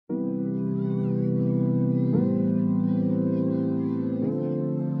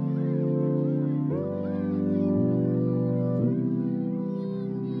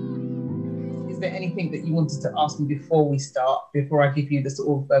anything that you wanted to ask me before we start, before I give you the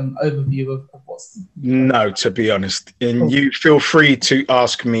sort of overview of what's... No, to be honest. And cool. You feel free to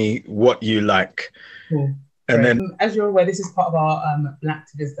ask me what you like. Cool. And then, as you're aware, this is part of our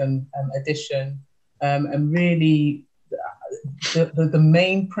Blaktivism edition. And really, the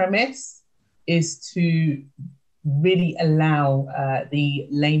main premise is to really allow the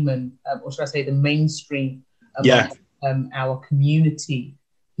layman, or should I say the mainstream, our community,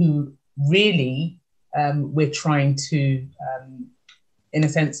 who really we're trying to, in a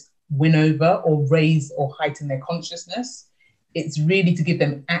sense, win over or raise or heighten their consciousness. It's really to give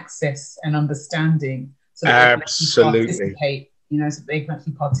them access and understanding so that they can actually participate, so they can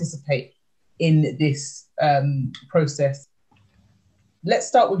actually participate in this process. Let's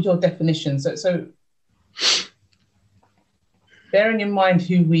start with your definition. So bearing in mind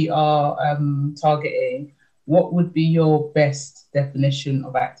who we are targeting, what would be your best definition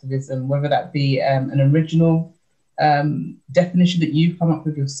of activism, whether that be an original definition that you've come up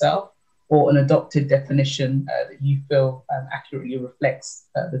with yourself or an adopted definition that you feel accurately reflects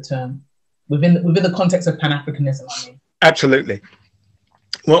the term within the context of Pan-Africanism, I mean? Absolutely.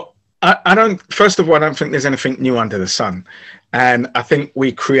 Well, I don't think there's anything new under the sun. And I think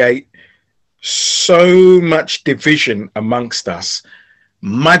we create so much division amongst us.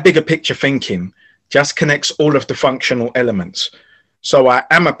 My bigger picture thinking just connects all of the functional elements. So I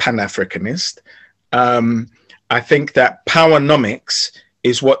am a Pan-Africanist. I think that powernomics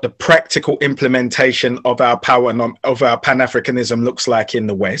is what the practical implementation of our Pan-Africanism looks like in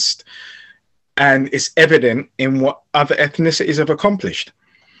the West. And it's evident in what other ethnicities have accomplished.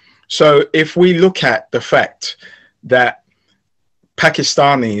 So if we look at the fact that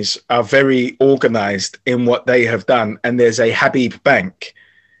Pakistanis are very organized in what they have done, and there's a Habib Bank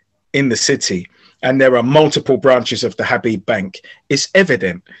in the city, and there are multiple branches of the Habib Bank, it's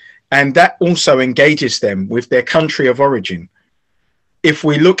evident. And that also engages them with their country of origin. If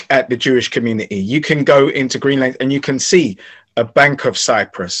we look at the Jewish community, you can go into Greenland and you can see a Bank of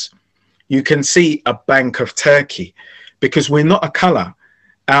Cyprus. You can see a Bank of Turkey, because we're not a color.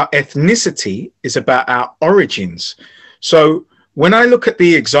 Our ethnicity is about our origins. So when I look at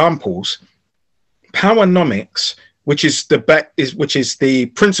the examples, powernomics, which is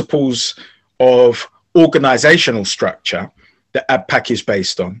the principles of organizational structure that ADPAC is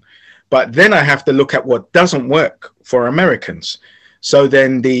based on, but then I have to look at what doesn't work for Americans. So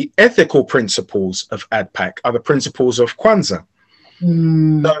then the ethical principles of ADPAC are the principles of Kwanzaa.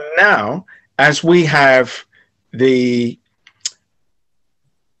 So now, as we have the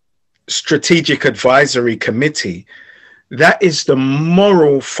Strategic Advisory Committee, that is the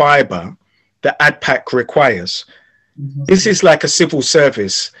moral fiber that ADPAC requires. This is like a civil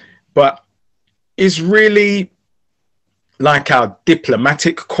service, but is really like our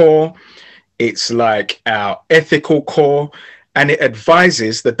diplomatic core. It's like our ethical core, and it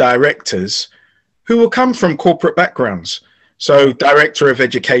advises the directors who will come from corporate backgrounds. So Director of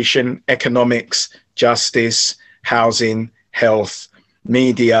Education, Economics, Justice, Housing, Health,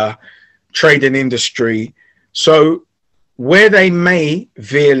 Media, Trade and Industry. So where they may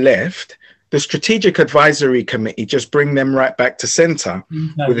veer left, the Strategic Advisory Committee just bring them right back to center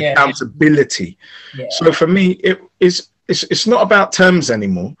with accountability. Yeah. So for me, it's not about terms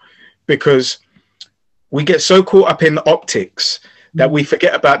anymore, because we get so caught up in the optics that we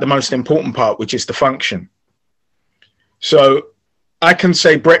forget about the most important part, which is the function. So I can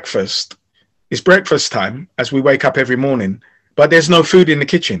say breakfast is breakfast time as we wake up every morning, but there's no food in the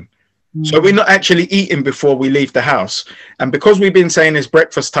kitchen. So we're not actually eating before we leave the house. And because we've been saying it's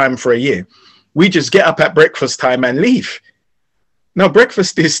breakfast time for a year, we just get up at breakfast time and leave. No,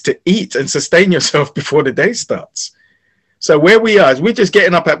 breakfast is to eat and sustain yourself before the day starts. So where we are is we're just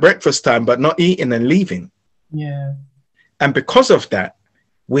getting up at breakfast time, but not eating and leaving. Yeah. And because of that,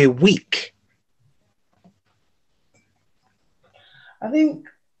 we're weak. I think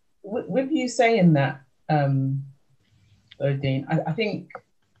with you saying that, Dean, I think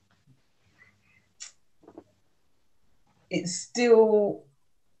it's still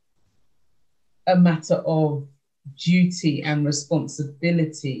a matter of duty and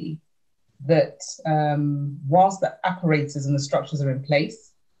responsibility that whilst the apparatus and the structures are in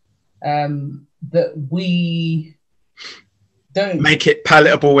place, that we don't make it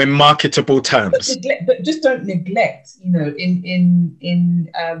palatable in marketable terms, but just don't neglect, in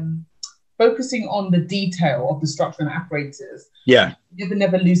focusing on the detail of the structure and apparatus. Yeah,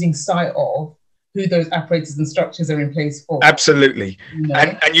 never losing sight of who those apparatus and structures are in place for. Absolutely.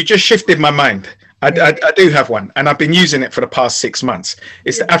 And you just shifted my mind. I do have one, and I've been using it for the past 6 months.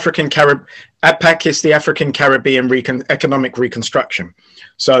 It's the APAC is the African Caribbean Economic Reconstruction.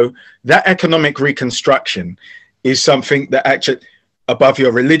 So that economic reconstruction is something that actually, above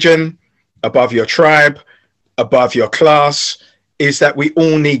your religion, above your tribe, above your class, is that we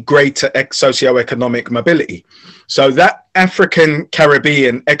all need greater socioeconomic mobility. So that African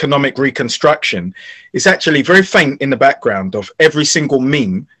Caribbean economic reconstruction is actually very faint in the background of every single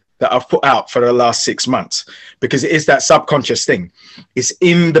meme that I've put out for the last 6 months, because it is that subconscious thing. It's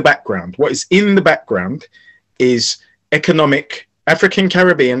in the background. What is in the background is African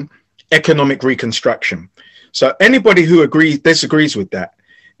Caribbean economic reconstruction. So anybody who disagrees with that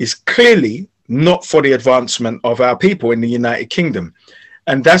is clearly not for the advancement of our people in the United Kingdom.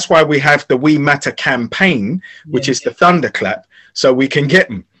 And that's why we have the We Matter campaign, which is the thunderclap, so we can get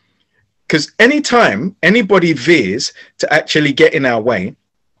them. Because anytime anybody veers to actually get in our way,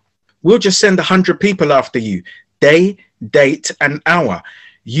 we'll just send 100 people after you, day, date, and hour.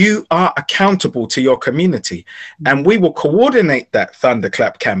 You are accountable to your community. And we will coordinate that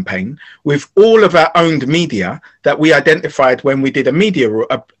thunderclap campaign with all of our owned media that we identified when we did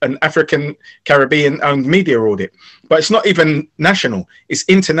an African Caribbean owned media audit. But it's not even national, it's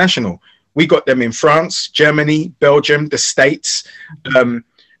international. We got them in France, Germany, Belgium, the States,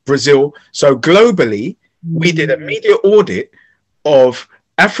 Brazil. So globally, we did a media audit of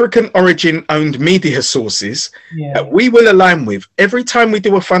African origin owned media sources that we will align with every time we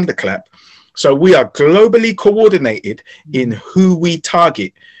do a thunderclap. So we are globally coordinated in who we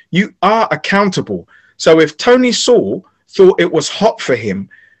target. You are accountable. So if Tony Saul thought it was hot for him,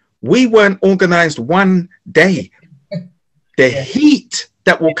 we weren't organized one day. The heat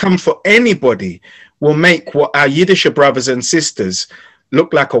that will come for anybody will make what our Yiddish brothers and sisters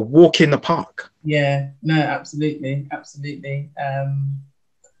look like a walk in the park. Yeah, no, absolutely, absolutely.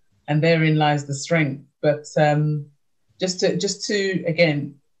 And therein lies the strength. But just to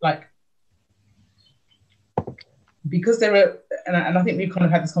again, like, because there are, and I think we've kind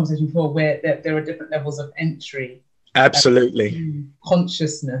of had this conversation before, where there are different levels of entry. Absolutely.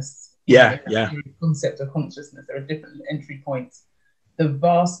 Consciousness. Yeah. Concept of consciousness. There are different entry points. The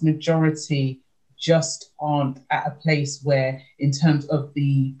vast majority just aren't at a place where, in terms of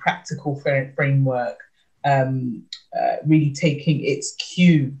the practical framework, really taking its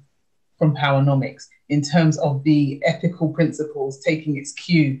cue from powernomics, in terms of the ethical principles, taking its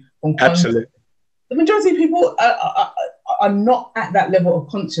cue from absolutely. The majority of people are not at that level of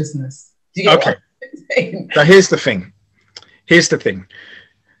consciousness. Do you get what I'm saying? So here's the thing.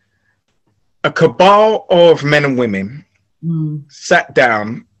 A cabal of men and women sat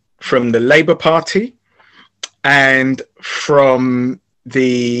down from the Labour Party and from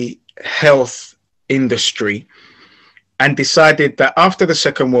the health industry and decided that after the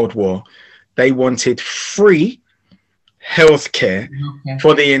Second World War, they wanted free healthcare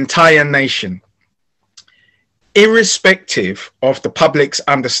for the entire nation, irrespective of the public's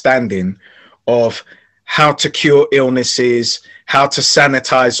understanding of how to cure illnesses, how to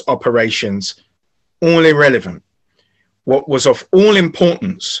sanitize operations, all irrelevant. What was of all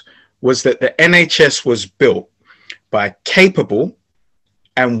importance was that the NHS was built by capable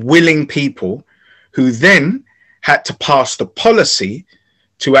and willing people who then had to pass the policy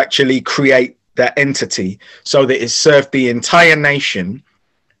to actually create that entity so that it served the entire nation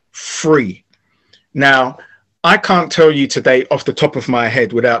free. Now, I can't tell you today off the top of my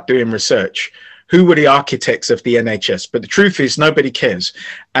head without doing research who were the architects of the NHS, but the truth is nobody cares,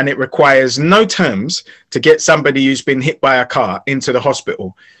 and it requires no terms to get somebody who's been hit by a car into the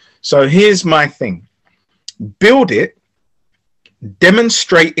hospital. So here's my thing: build it,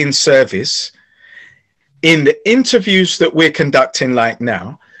 demonstrate in service. In the interviews that we're conducting like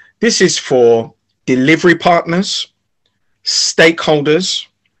now, this is for delivery partners, stakeholders,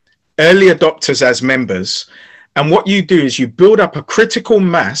 early adopters as members. And what you do is you build up a critical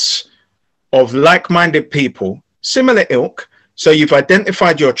mass of like-minded people, similar ilk. So you've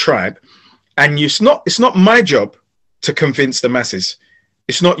identified your tribe, and it's not my job to convince the masses.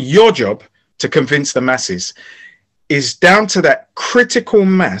 It's not your job to convince the masses. It's down to that critical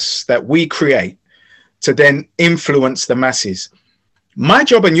mass that we create to then influence the masses. My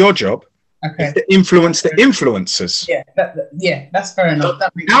job and your job is to influence the influencers. Yeah, that's fair enough.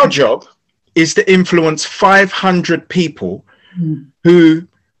 So our job is to influence 500 people who,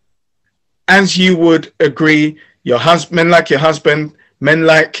 as you would agree, men like your husband, men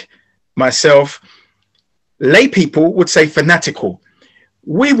like myself, lay people would say fanatical.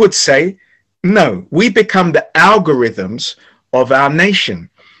 We would say, no, we become the algorithms of our nation,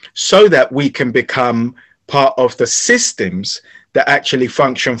 so that we can become part of the systems that actually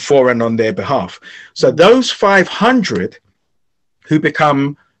function for and on their behalf. So those 500 who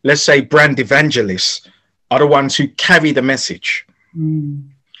become, let's say, brand evangelists are the ones who carry the message.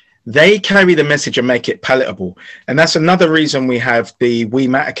 They carry the message and make it palatable. And that's another reason we have the We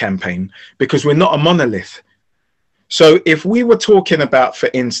Matter campaign, because we're not a monolith. So if we were talking about, for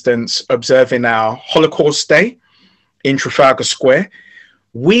instance, observing our Holocaust Day in Trafalgar Square,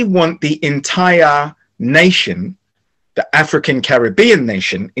 we want the entire nation, the African Caribbean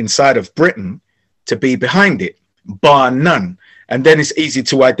nation inside of Britain, to be behind it, bar none. And then it's easy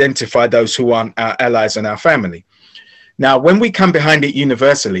to identify those who aren't our allies and our family. Now, when we come behind it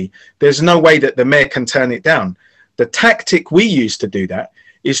universally, there's no way that the mayor can turn it down. The tactic we use to do that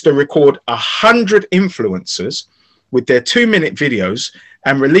is to record 100 influencers with their 2-minute videos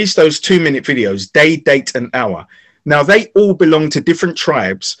and release those 2-minute videos day, date, and hour. Now, they all belong to different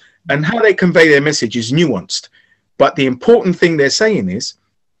tribes, and how they convey their message is nuanced. But the important thing they're saying is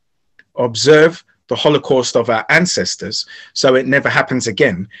observe the Holocaust of our ancestors so it never happens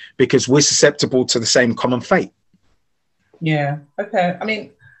again, because we're susceptible to the same common fate. Yeah. Okay. I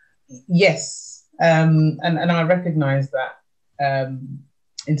mean, yes. And I recognize that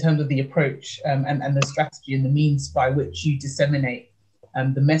in terms of the approach and the strategy and the means by which you disseminate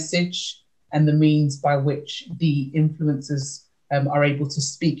the message and the means by which the influencers are able to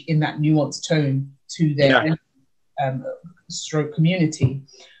speak in that nuanced tone to their stroke community.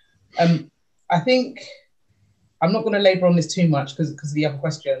 I think I'm not going to labor on this too much because of the other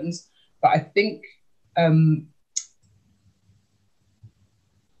questions, but I think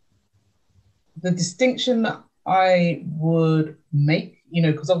the distinction that I would make, you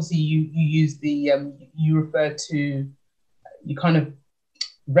know, because obviously you use the, you refer to, you kind of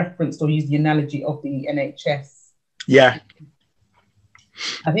referenced or used the analogy of the NHS. Yeah.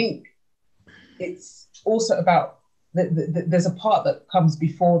 I think it's also about, there's a part that comes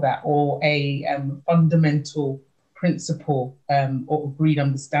before that, or a fundamental principle or agreed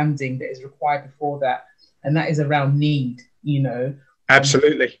understanding that is required before that, and that is around need, you know.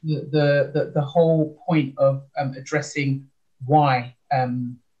 Absolutely. The whole point of addressing why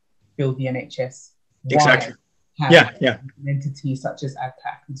build the NHS. Exactly. Have an entity such as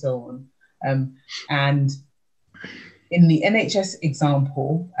ADPAC and so on. And in the NHS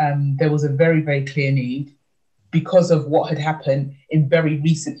example, there was a very, very clear need because of what had happened in very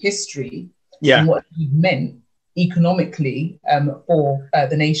recent history and what it meant economically for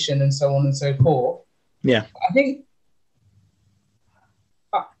the nation and so on and so forth. Yeah. I think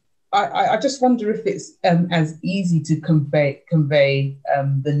I just wonder if it's as easy to convey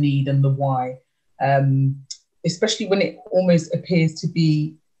the need and the why, especially when it almost appears to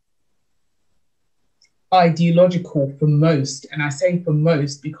be ideological for most. And I say for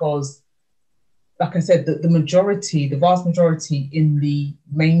most because, like I said, the majority, the vast majority in the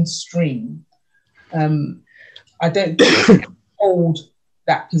mainstream, I don't think hold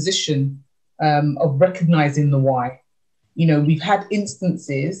that position of recognizing the why. You know, we've had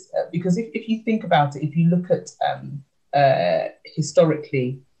instances, because if you think about it, if you look at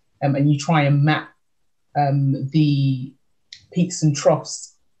historically and you try and map the peaks and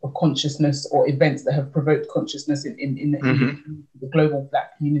troughs of consciousness or events that have provoked consciousness in the global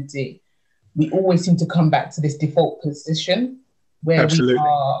Black community, we always seem to come back to this default position where we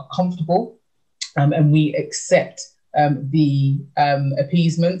are comfortable and we accept the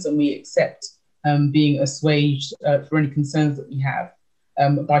appeasements, and we accept being assuaged for any concerns that we have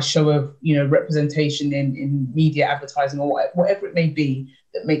by show of, you know, representation in media, advertising, or whatever it may be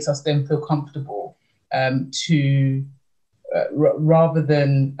that makes us then feel comfortable to rather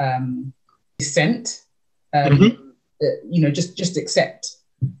than dissent, you know, just accept.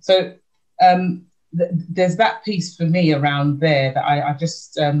 So there's that piece for me around there that I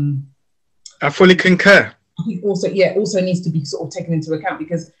just I fully concur. I think also needs to be sort of taken into account,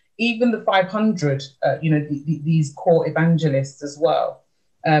 because even the 500, you know, these core evangelists as well,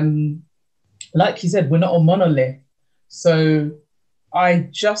 like you said, we're not a monolith. So I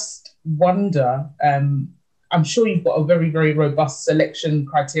just wonder, I'm sure you've got a very, very robust selection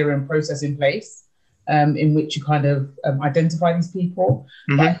criteria and process in place in which you kind of identify these people.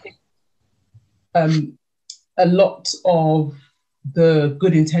 But I think a lot of the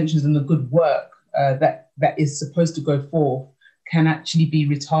good intentions and the good work that is supposed to go forth can actually be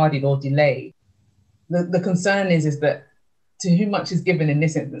retarded or delayed. The concern is that to whom much is given in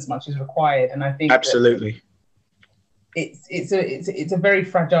this instance, much is required. And I think absolutely it's a very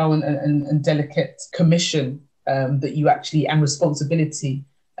fragile and delicate commission that you actually, and responsibility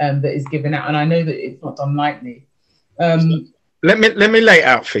that is given out. And I know that it's not done lightly. Let me lay it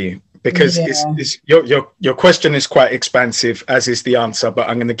out for you, because Yeah. your question is quite expansive, as is the answer, but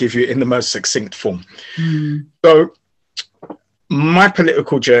I'm going to give you it in the most succinct form. So my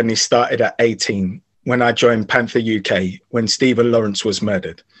political journey started at 18 when I joined Panther UK when Stephen Lawrence was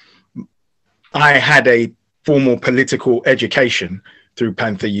murdered. I had a formal political education through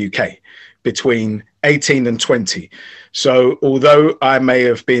Panther UK between 18 and 20. So although I may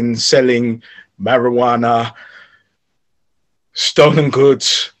have been selling marijuana, stolen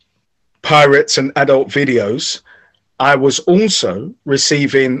goods, pirates and adult videos, I was also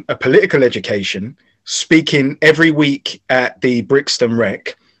receiving a political education, speaking every week at the Brixton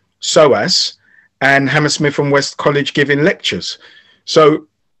Rec, SOAS, and Hammersmith and West College giving lectures. So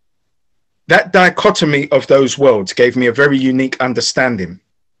that dichotomy of those worlds gave me a very unique understanding.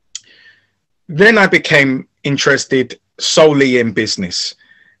 Then I became interested solely in business,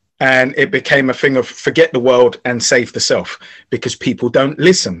 and it became a thing of forget the world and save the self, because people don't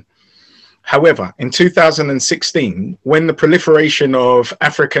listen. However, in 2016, when the proliferation of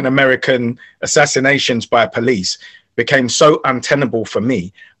African-American assassinations by police became so untenable for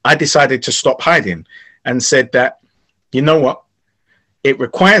me, I decided to stop hiding and said that, you know what? It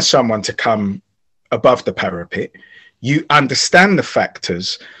requires someone to come above the parapet. You understand the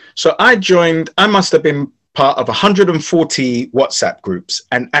factors. So I joined, I must have been part of 140 WhatsApp groups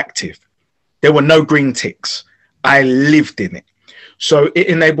and active. There were no green ticks. I lived in it. So it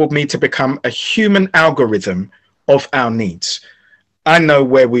enabled me to become a human algorithm of our needs. I know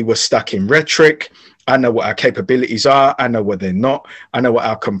where we were stuck in rhetoric. I know what our capabilities are. I know what they're not. I know what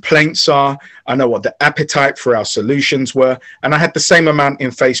our complaints are. I know what the appetite for our solutions were. And I had the same amount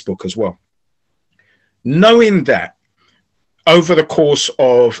in Facebook as well. Knowing that over the course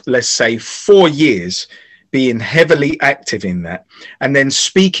of, let's say, 4 years, being heavily active in that, and then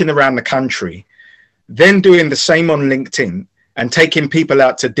speaking around the country, then doing the same on LinkedIn and taking people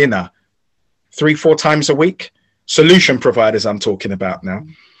out to dinner 3-4 times a week, solution providers I'm talking about now.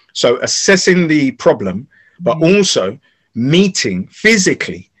 So assessing the problem, but also meeting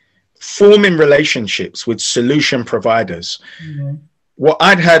physically, forming relationships with solution providers. What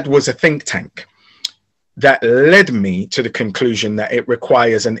I'd had was a think tank that led me to the conclusion that it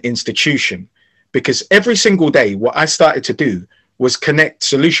requires an institution, because every single day, what I started to do was connect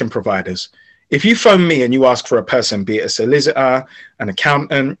solution providers. If you phone me and you ask for a person, be it a solicitor, an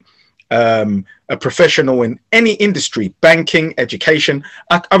accountant, a professional in any industry, banking, education,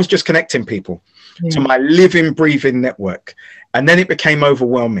 I was just connecting people to my living, breathing network. And then it became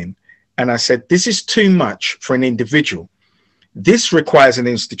overwhelming. And I said, this is too much for an individual. This requires an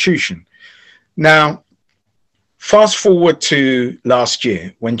institution. Now, fast forward to last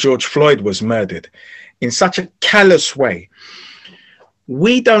year when George Floyd was murdered in such a callous way.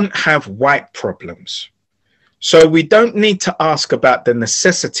 We don't have white problems. So we don't need to ask about the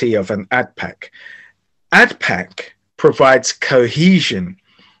necessity of an ADPAC. ADPAC provides cohesion,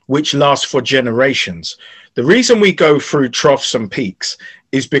 which lasts for generations. The reason we go through troughs and peaks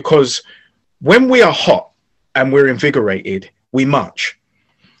is because when we are hot and we're invigorated, we march.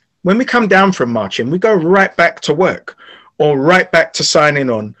 When we come down from marching, we go right back to work, or right back to signing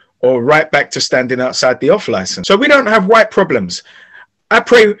on, or right back to standing outside the off license. So we don't have white problems. I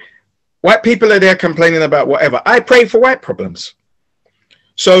pray, white people are there complaining about whatever. I pray for white problems.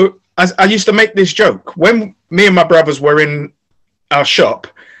 So as I used to make this joke, when me and my brothers were in our shop,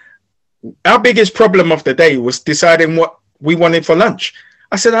 our biggest problem of the day was deciding what we wanted for lunch.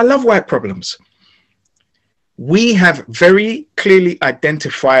 I said, I love white problems. We have very clearly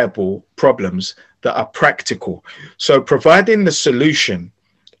identifiable problems that are practical. So providing the solution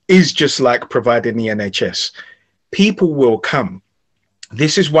is just like providing the NHS. People will come.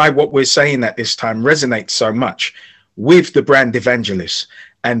 This is why what we're saying at this time resonates so much with the brand evangelists,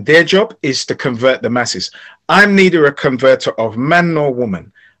 and their job is to convert the masses. I'm neither a converter of man nor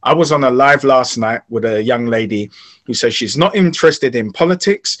woman. I was on a live last night with a young lady who says she's not interested in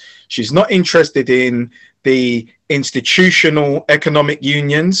politics. She's not interested in the institutional economic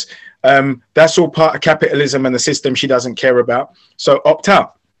unions. That's all part of capitalism and the system she doesn't care about. So opt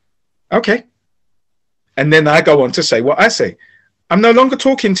out. Okay. And then I go on to say what I say. I'm no longer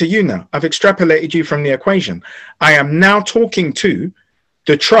talking to you now. I've extrapolated you from the equation. I am now talking to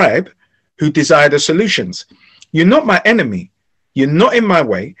the tribe who desire the solutions. You're not my enemy. You're not in my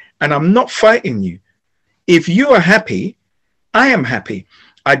way, and I'm not fighting you. If you are happy, I am happy.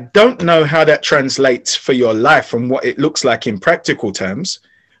 I don't know how that translates for your life and what it looks like in practical terms,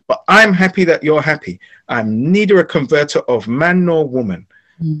 but I'm happy that you're happy. I'm neither a converter of man nor woman.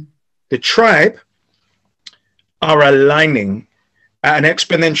 The tribe are aligning at an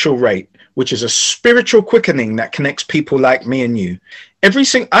exponential rate, which is a spiritual quickening that connects people like me and you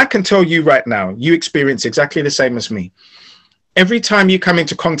I can tell you right now, you experience exactly the same as me. Every time you come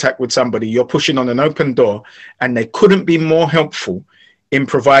into contact with somebody, you're pushing on an open door, and they couldn't be more helpful in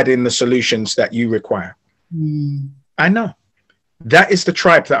providing the solutions that you require. I know. That is the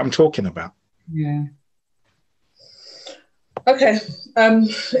tribe that I'm talking about. Yeah. Okay.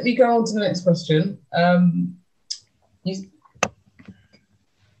 Let me go on to the next question.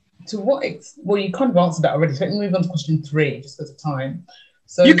 Well, you kind of answered that already. So let me move on to question 3, just because of time.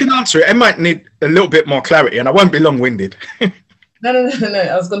 So you can answer it. I might need a little bit more clarity, and I won't be long-winded. No.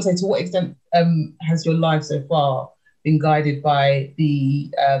 I was going to say, to what extent has your life so far been guided by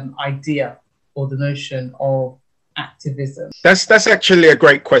the idea or the notion of activism? That's actually a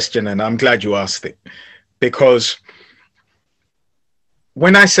great question, and I'm glad you asked it, because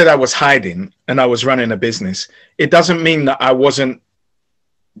when I said I was hiding and I was running a business, it doesn't mean that I wasn't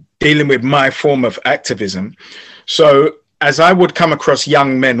dealing with my form of activism. So as I would come across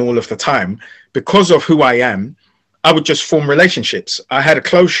young men all of the time, because of who I am, I would just form relationships. I had a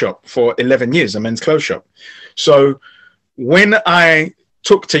clothes shop for 11 years, a men's clothes shop. So when I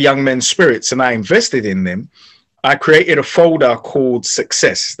took to young men's spirits and I invested in them, I created a folder called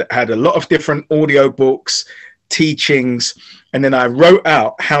Success that had a lot of different audio books, teachings, and then I wrote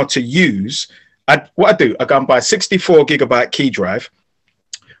out how to use, what I do, I go and buy a 64 gigabyte key drive,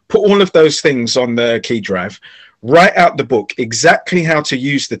 put all of those things on the key drive, write out the book, exactly how to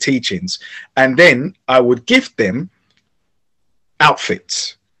use the teachings, and then I would gift them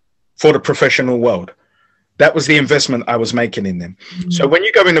outfits for the professional world. That was the investment I was making in them. So when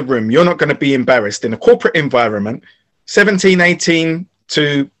you go in a room, you're not going to be embarrassed in a corporate environment, 17, 18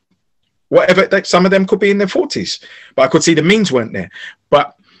 to whatever, some of them could be in their 40s, but I could see the means weren't there.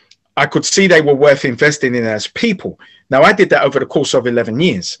 But I could see they were worth investing in as people. Now, I did that over the course of 11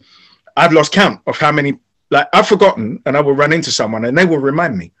 years. I've lost count of how many, like I've forgotten, and I will run into someone and they will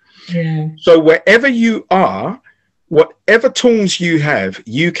remind me. Yeah. So wherever you are, whatever tools you have,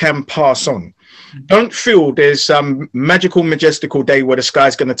 you can pass on. Don't feel there's some magical, majestical day where the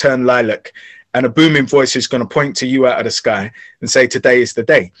sky's going to turn lilac and a booming voice is going to point to you out of the sky and say, today is the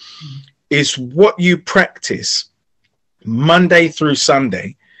day. It's what you practice Monday through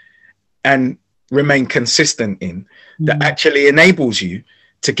Sunday and remain consistent in that actually enables you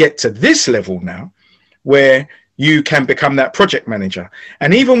to get to this level now where you can become that project manager.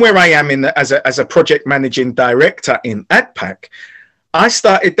 And even where I am as a project managing director in AdPack, I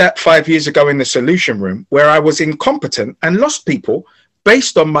started that 5 years ago in the solution room where I was incompetent and lost people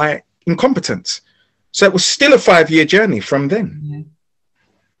based on my incompetence. So it was still a 5-year journey from then.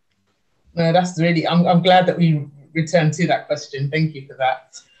 No, that's really, I'm glad that we returned to that question. Thank you for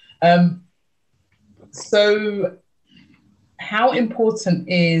that. So how important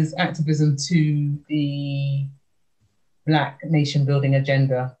is activism to the Black nation building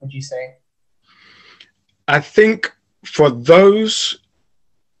agenda, would you say? I think for those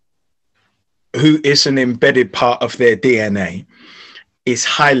who is an embedded part of their DNA, is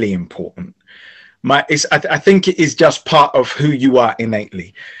highly important. I think it is just part of who you are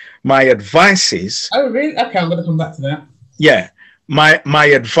innately. My advice is... Oh, really? Okay, I'm going to come back to that. Yeah. My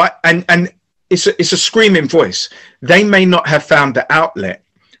advice... And it's a screaming voice. They may not have found the outlet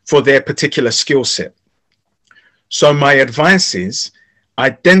for their particular skill set. So my advice is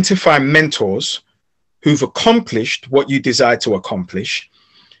identify mentors who've accomplished what you desire to accomplish,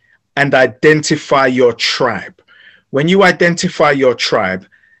 and identify your tribe. When you identify your tribe,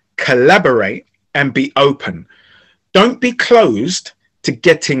 collaborate and be open. Don't be closed to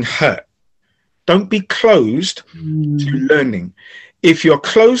getting hurt. Don't be closed to learning. If you're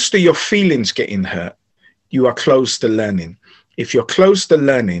close to your feelings getting hurt, you are close to learning. If you're close to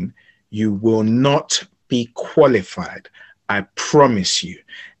learning, you will not be qualified. I promise you.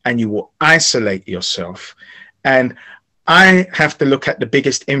 And you will isolate yourself. And I have to look at the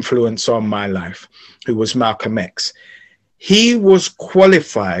biggest influence on my life, who was Malcolm X. He was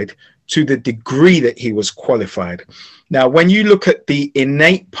qualified to the degree that he was qualified. Now, when you look at the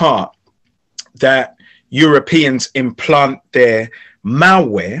innate part that Europeans implant their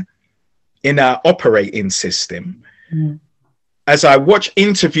malware in our operating system, as I watch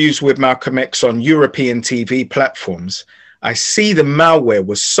interviews with Malcolm X on European TV platforms, I see the malware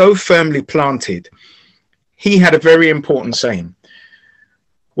was so firmly planted. He had a very important saying: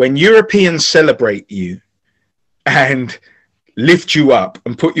 when Europeans celebrate you and lift you up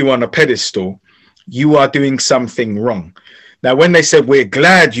and put you on a pedestal, you are doing something wrong. Now, when they said, we're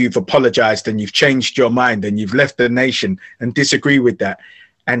glad you've apologized and you've changed your mind and you've left the nation and disagree with that,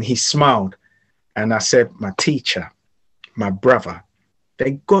 and he smiled. And I said, my teacher, my brother,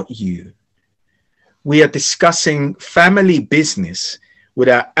 they got you. We are discussing family business with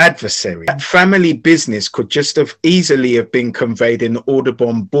our adversary. That family business could just have easily have been conveyed in the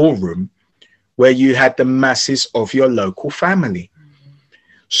Audubon ballroom, where you had the masses of your local family.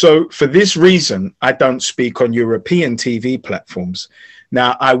 So for this reason, I don't speak on European TV platforms.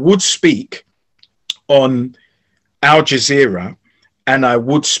 Now, I would speak on Al Jazeera, and I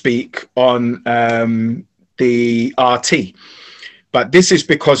would speak on the RT. But this is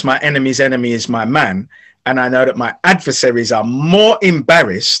because my enemy's enemy is my man. And I know that my adversaries are more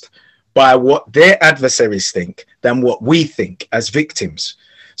embarrassed by what their adversaries think than what we think as victims.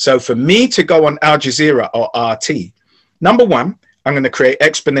 So for me to go on Al Jazeera or RT, number one, I'm going to create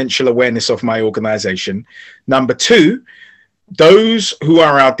exponential awareness of my organization. Number two, those who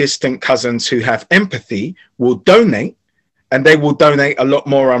are our distant cousins who have empathy will donate, and they will donate a lot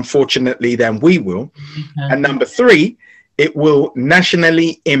more, unfortunately, than we will. And number three, it will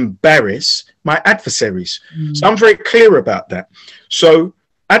nationally embarrass my adversaries. So I'm very clear about that. So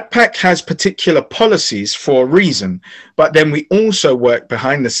ADPAC has particular policies for a reason, but then we also work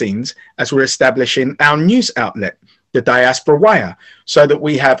behind the scenes as we're establishing our news outlet, the Diaspora Wire, so that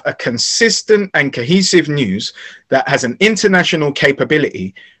we have a consistent and cohesive news that has an international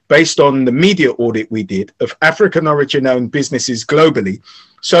capability based on the media audit we did of African origin owned businesses globally,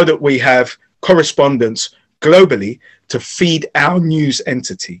 so that we have correspondence globally to feed our news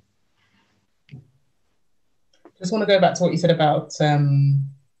entity. Just want to go back to what you said about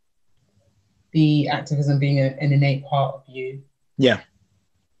the activism being an innate part of you. Yeah.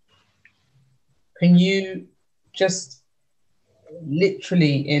 Can you just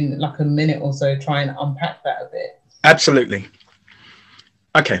literally in like a minute or so try and unpack that a bit? Absolutely.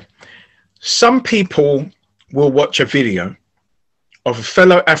 Okay. Some people will watch a video of a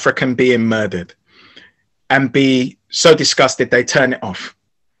fellow African being murdered and be so disgusted they turn it off.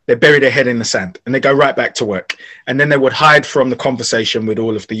 They bury their head in the sand and they go right back to work. And then they would hide from the conversation with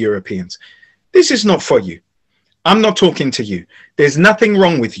all of the Europeans. This is not for you. I'm not talking to you. There's nothing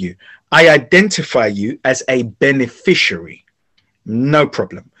wrong with you. I identify you as a beneficiary. No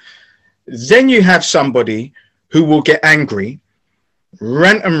problem. Then you have somebody who will get angry,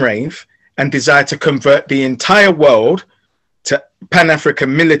 rant and rave, and desire to convert the entire world to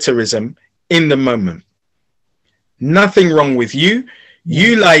Pan-African militarism in the moment. Nothing wrong with you.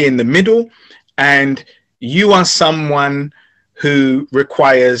 You lie in the middle, and you are someone who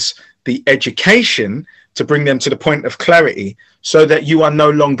requires the education to bring them to the point of clarity so that you are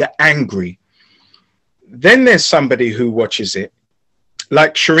no longer angry. Then there's somebody who watches it,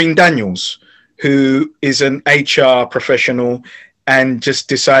 like Shireen Daniels, who is an HR professional and just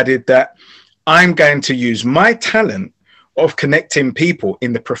decided that I'm going to use my talent of connecting people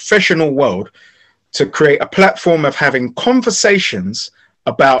in the professional world to create a platform of having conversations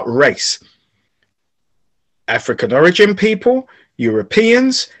about race. African origin people,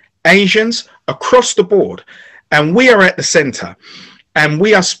 Europeans, Asians, across the board. And we are at the center.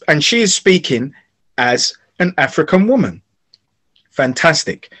 And she is speaking as an African woman.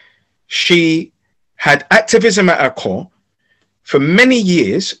 Fantastic. She had activism at her core. For many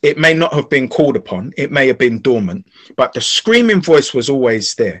years, it may not have been called upon. It may have been dormant, but the screaming voice was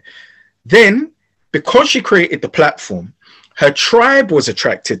always there. Then, because she created the platform, her tribe was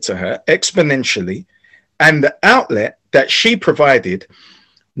attracted to her exponentially, and the outlet that she provided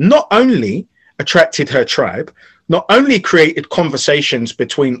not only attracted her tribe, not only created conversations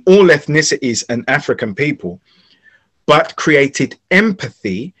between all ethnicities and African people, but created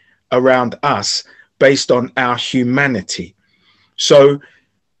empathy around us based on our humanity. So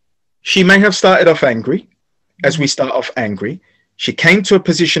she may have started off angry, as we start off angry. She came to a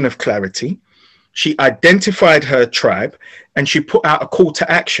position of clarity. She identified her tribe and she put out a call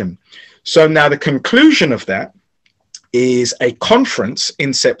to action. So now the conclusion of that is a conference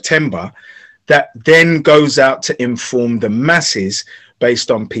in September that then goes out to inform the masses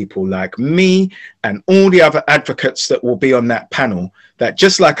based on people like me and all the other advocates that will be on that panel, that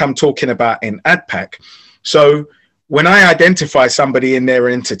just like I'm talking about in ADPAC. So when I identify somebody in their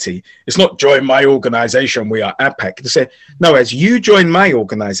entity, it's not join my organization, we are ADPAC. They say, no, as you join my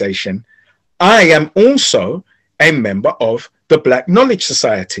organization, I am also a member of the Black Knowledge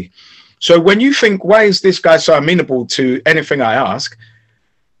Society. So when you think, why is this guy so amenable to anything I ask?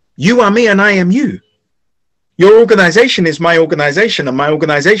 You are me and I am you. Your organization is my organization and my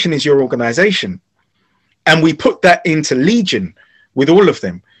organization is your organization. And we put that into legion with all of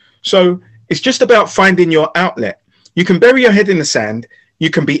them. So it's just about finding your outlet. You can bury your head in the sand. You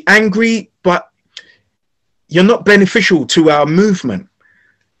can be angry, but you're not beneficial to our movement.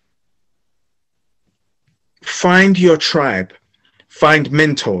 Find your tribe, find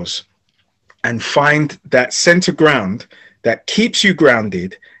mentors, and find that center ground that keeps you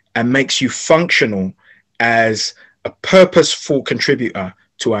grounded and makes you functional as a purposeful contributor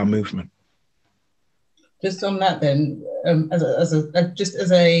to our movement. Just on that then, just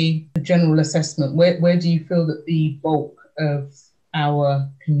as a general assessment, where do you feel that the bulk of our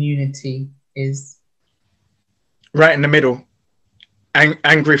community is? Right in the middle.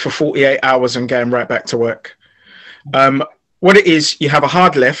 Angry for 48 hours and going right back to work. What it is, you have a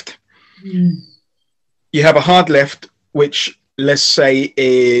hard left. You have a hard left, which let's say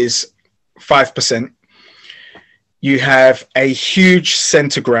is 5%. You have a huge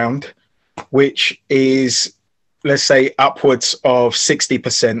center ground, which is, let's say, upwards of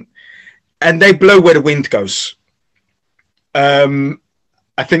 60%. And they blow where the wind goes. I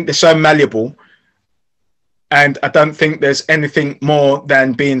think they're so malleable. And I don't think there's anything more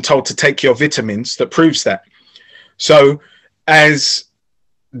than being told to take your vitamins that proves that. So as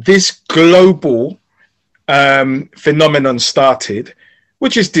this global phenomenon started,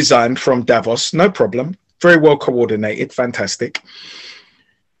 which is designed from Davos, no problem, very well coordinated, fantastic.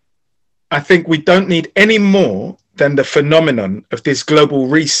 I think we don't need any more than the phenomenon of this global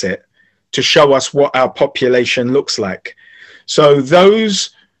reset to show us what our population looks like. So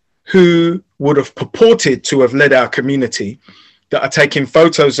those who would have purported to have led our community, that are taking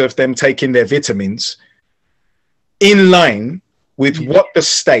photos of them taking their vitamins in line with what the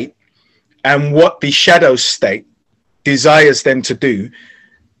state and what the shadow state desires them to do,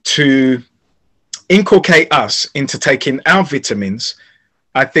 to inculcate us into taking our vitamins,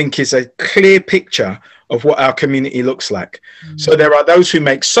 I think is a clear picture of what our community looks like. So there are those who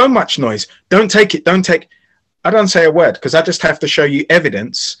make so much noise. Don't take it, don't take. I don't say a word because I just have to show you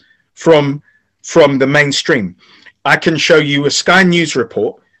evidence from the mainstream. I can show you a Sky News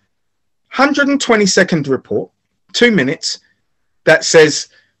report, 120-second report, 2 minutes, that says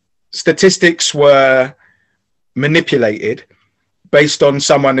statistics were manipulated based on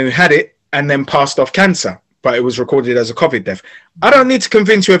someone who had it and then passed off cancer, but it was recorded as a COVID death. I don't need to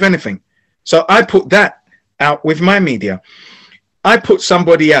convince you of anything. So I put that out with my media. I put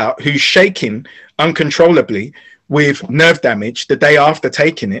somebody out who's shaking uncontrollably with nerve damage the day after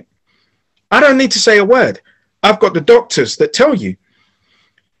taking it. I don't need to say a word. I've got the doctors that tell you.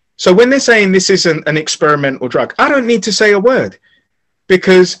 So when they're saying this isn't an experimental drug, I don't need to say a word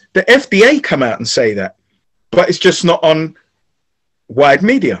because the FDA come out and say that, but it's just not on wide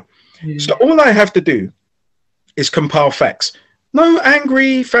media. So all I have to do is compile facts. No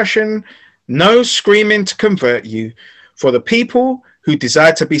angry fashion, no screaming to convert you. For the people who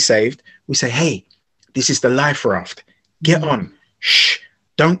desire to be saved, we say, hey, this is the life raft. Get on. Shh,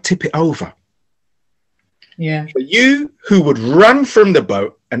 don't tip it over. Yeah. For you who would run from the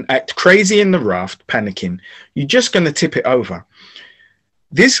boat and act crazy in the raft, panicking, you're just going to tip it over.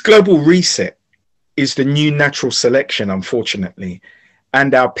 This global reset is the new natural selection, unfortunately.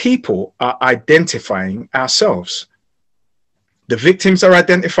 And our people are identifying ourselves. The victims are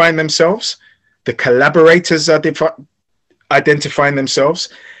identifying themselves. The collaborators are identifying themselves.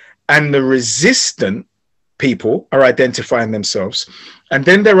 And the resistant people are identifying themselves. And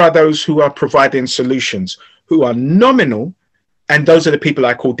then there are those who are providing solutions, who are nominal. And those are the people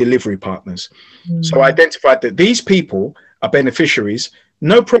I call delivery partners. So I identified that these people are beneficiaries.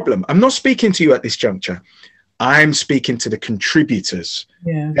 No problem. I'm not speaking to you at this juncture. I'm speaking to the contributors.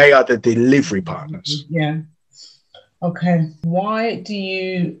 Yeah. They are the delivery partners. Yeah. Okay. Why do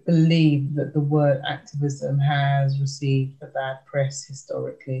you believe that the word activism has received a bad press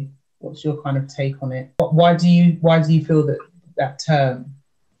historically? What's your kind of take on it? Why do you feel that that term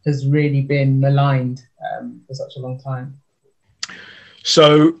has really been maligned for such a long time?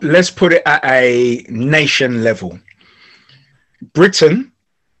 So let's put it at a nation level. Britain,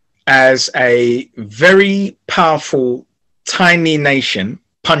 as a very powerful, tiny nation,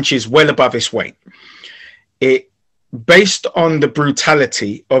 punches well above its weight. It, based on the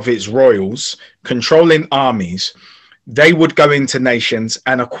brutality of its royals controlling armies, they would go into nations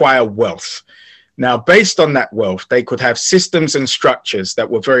and acquire wealth. Now, based on that wealth, they could have systems and structures that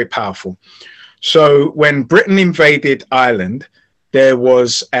were very powerful. So when Britain invaded Ireland, there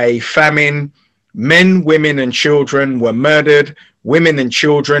was a famine. Men, women, and children were murdered. Women and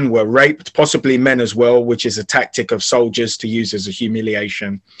children were raped, possibly men as well, which is a tactic of soldiers to use as a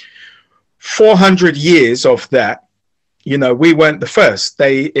humiliation. 400 years of that, you know, we weren't the first.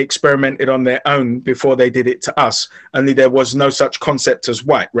 They experimented on their own before they did it to us. Only there was no such concept as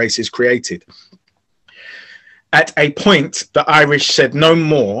white races created. At a point, the Irish said no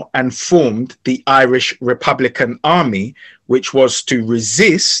more and formed the Irish Republican Army, which was to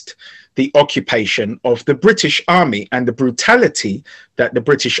resist the occupation of the British Army and the brutality that the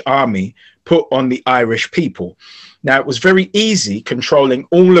British Army put on the Irish people. Now, it was very easy controlling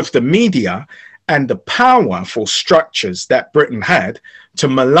all of the media and the powerful structures that Britain had to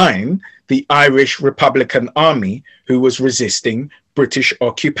malign the Irish Republican Army who was resisting British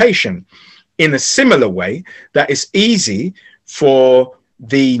occupation. In a similar way, that it's easy for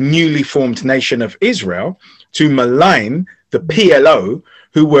the newly formed nation of Israel to malign the PLO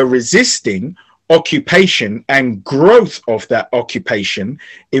who were resisting occupation and growth of that occupation,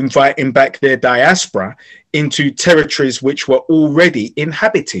 inviting back their diaspora into territories which were already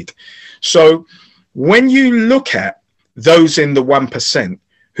inhabited. So when you look at those in the 1%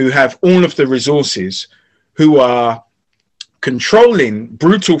 who have all of the resources, who are controlling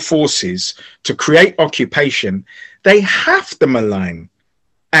brutal forces to create occupation, they have to malign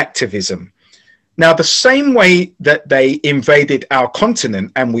activism. Now, the same way that they invaded our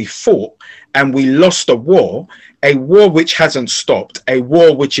continent and we fought and we lost a war which hasn't stopped, a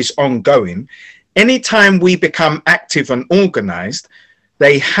war which is ongoing, anytime we become active and organized,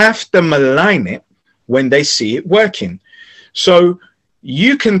 they have to malign it when they see it working. So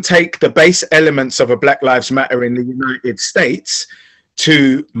you can take the base elements of a Black Lives Matter in the United States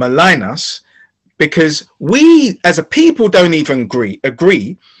to malign us, because we as a people don't even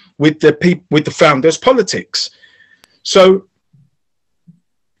agree with the founders' politics. So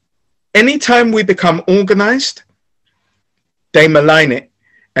anytime we become organized, they malign it.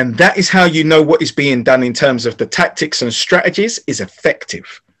 And that is how you know what is being done in terms of the tactics and strategies is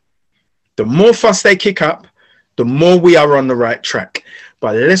effective. The more fuss they kick up, the more we are on the right track.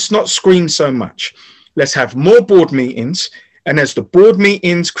 But let's not scream so much. Let's have more board meetings. And as the board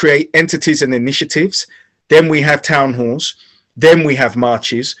meetings create entities and initiatives, then we have town halls, then we have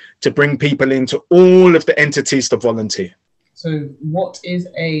marches to bring people into all of the entities to volunteer. So what is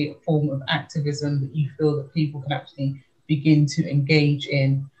a form of activism that you feel that people can actually begin to engage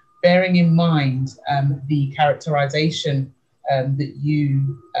in, bearing in mind the characterization that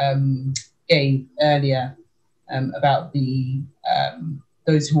you gave earlier about the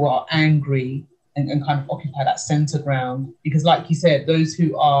those who are angry and kind of occupy that center ground? Because like you said, those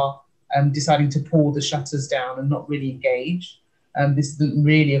who are deciding to pull the shutters down and not really engage, this isn't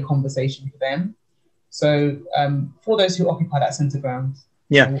really a conversation for them. So for those who occupy that center ground,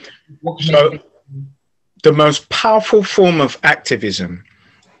 yeah, what can the most powerful form of activism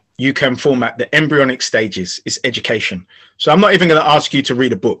you can form at the embryonic stages is education. So I'm not even going to ask you to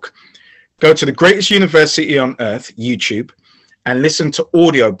read a book. Go to the greatest university on earth, YouTube, and listen to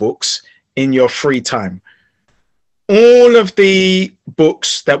audiobooks in your free time. All of the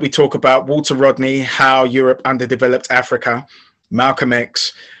books that we talk about, Walter Rodney, How Europe Underdeveloped Africa, Malcolm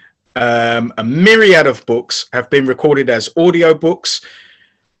X, a myriad of books have been recorded as audiobooks.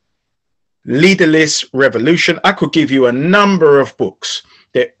 Leaderless Revolution. I could give you a number of books.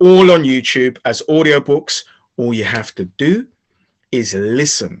 They're all on YouTube as audiobooks. All you have to do is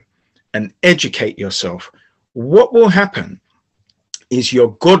listen and educate yourself. What will happen is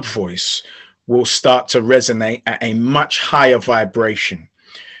your God voice will start to resonate at a much higher vibration.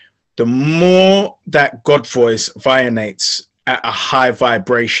 The more that God voice vibrates at a high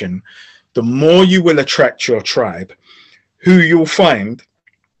vibration, the more you will attract your tribe, who you'll find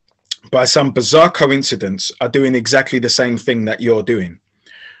by some bizarre coincidence are doing exactly the same thing that you're doing.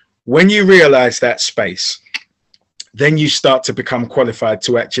 When you realize that space, then you start to become qualified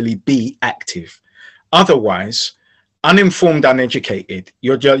to actually be active. Otherwise, uninformed, uneducated,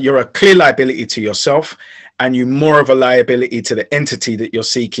 you're a clear liability to yourself, and you're more of a liability to the entity that you're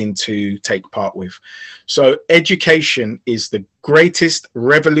seeking to take part with. So education is the greatest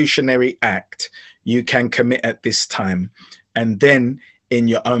revolutionary act you can commit at this time. And then in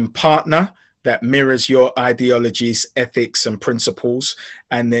your own partner that mirrors your ideologies, ethics, and principles,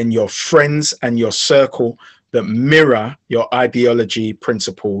 and then your friends and your circle that mirror your ideology,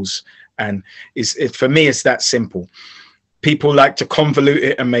 principles. And for me, it's that simple. People like to convolute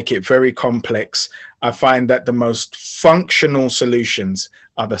it and make it very complex. I find that the most functional solutions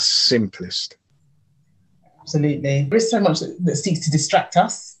are the simplest. Absolutely. There is so much that seeks to distract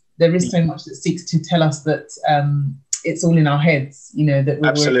us. There is so much that seeks to tell us that it's all in our heads, you know, that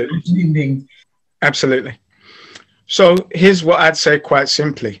we're doing things. Absolutely. So here's what I'd say quite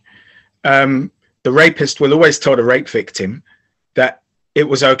simply. The rapist will always tell the rape victim that it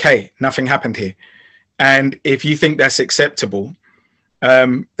was okay, nothing happened here. And if you think that's acceptable,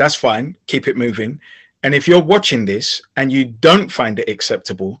 that's fine, keep it moving. And if you're watching this and you don't find it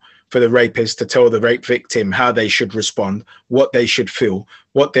acceptable for the rapist to tell the rape victim how they should respond, what they should feel,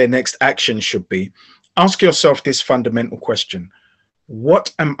 what their next action should be, ask yourself this fundamental question.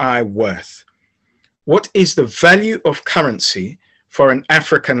 what am I worth? What is the value of currency for an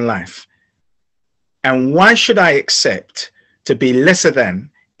African life? And why should I accept to be lesser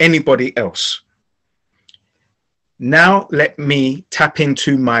than anybody else? Now let me tap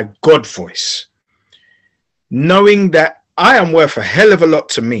into my God voice, knowing that I am worth a hell of a lot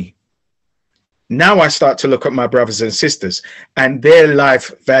to me. Now I start to look at my brothers and sisters, and their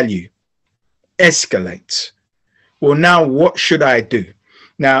life value escalates. Well, now what should I do?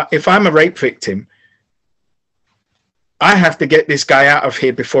 Now, if I'm a rape victim, I have to get this guy out of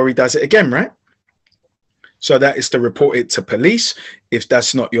here before he does it again, right? So that is to report it to police if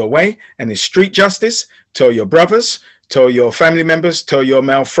that's not your way. And it's street justice. Tell your brothers, tell your family members, tell your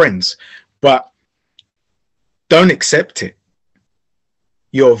male friends. But don't accept it.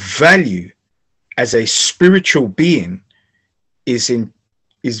 Your value as a spiritual being is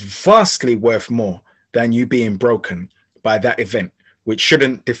vastly worth more than you being broken by that event, which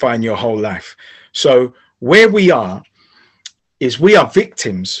shouldn't define your whole life. So where we are is we are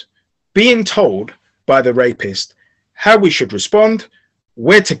victims being told by the rapist how we should respond,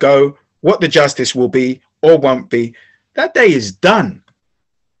 where to go, what the justice will be or won't be. That day is done,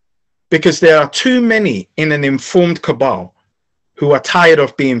 because there are too many in an informed cabal who are tired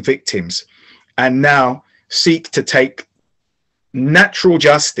of being victims and now seek to take natural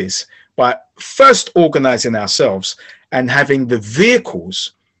justice by first organizing ourselves and having the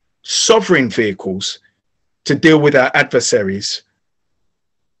vehicles, sovereign vehicles, to deal with our adversaries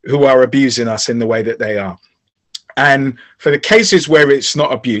who are abusing us in the way that they are. And for the cases where it's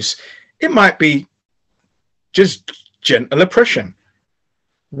not abuse, it might be just gentle oppression.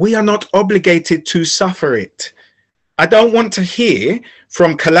 We are not obligated to suffer it. I don't want to hear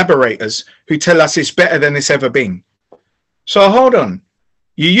from collaborators who tell us it's better than it's ever been. So hold on.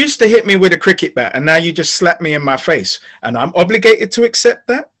 You used to hit me with a cricket bat and now you just slap me in my face and I'm obligated to accept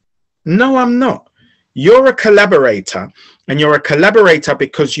that? No, I'm not. You're a collaborator, and you're a collaborator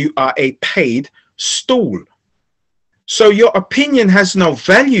because you are a paid stool. So your opinion has no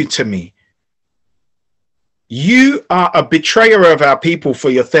value to me. You are a betrayer of our people for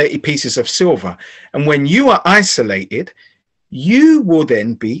your 30 pieces of silver. And when you are isolated, you will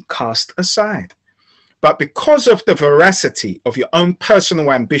then be cast aside. But because of the veracity of your own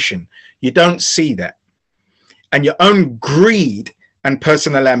personal ambition, you don't see that. And your own greed and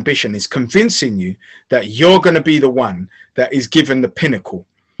personal ambition is convincing you that you're going to be the one that is given the pinnacle.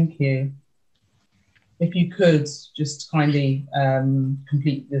 Thank you. If you could just kindly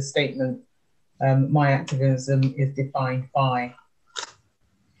complete the statement, my activism is defined by.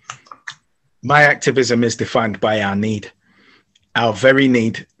 My activism is defined by our need, our very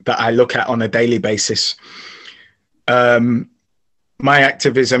need that I look at on a daily basis. My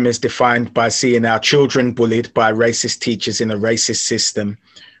activism is defined by seeing our children bullied by racist teachers in a racist system,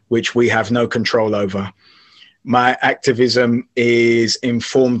 which we have no control over. My activism is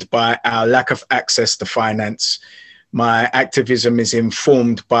informed by our lack of access to finance. My activism is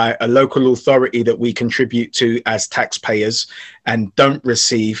informed by a local authority that we contribute to as taxpayers and don't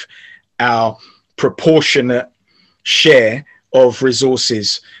receive our proportionate share of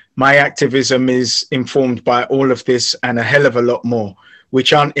resources. My activism is informed by all of this and a hell of a lot more,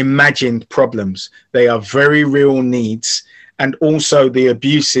 which aren't imagined problems. They are very real needs. And also the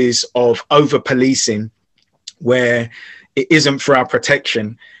abuses of over-policing, where it isn't for our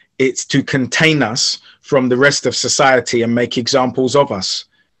protection, it's to contain us from the rest of society and make examples of us.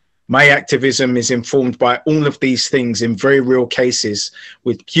 My activism is informed by all of these things in very real cases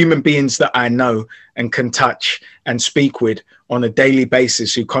with human beings that I know and can touch and speak with on a daily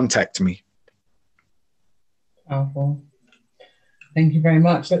basis who contact me. Powerful. Thank you very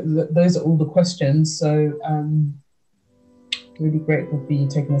much. Those are all the questions. So really grateful for you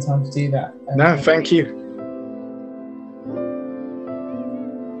taking the time to do that. No, thank you.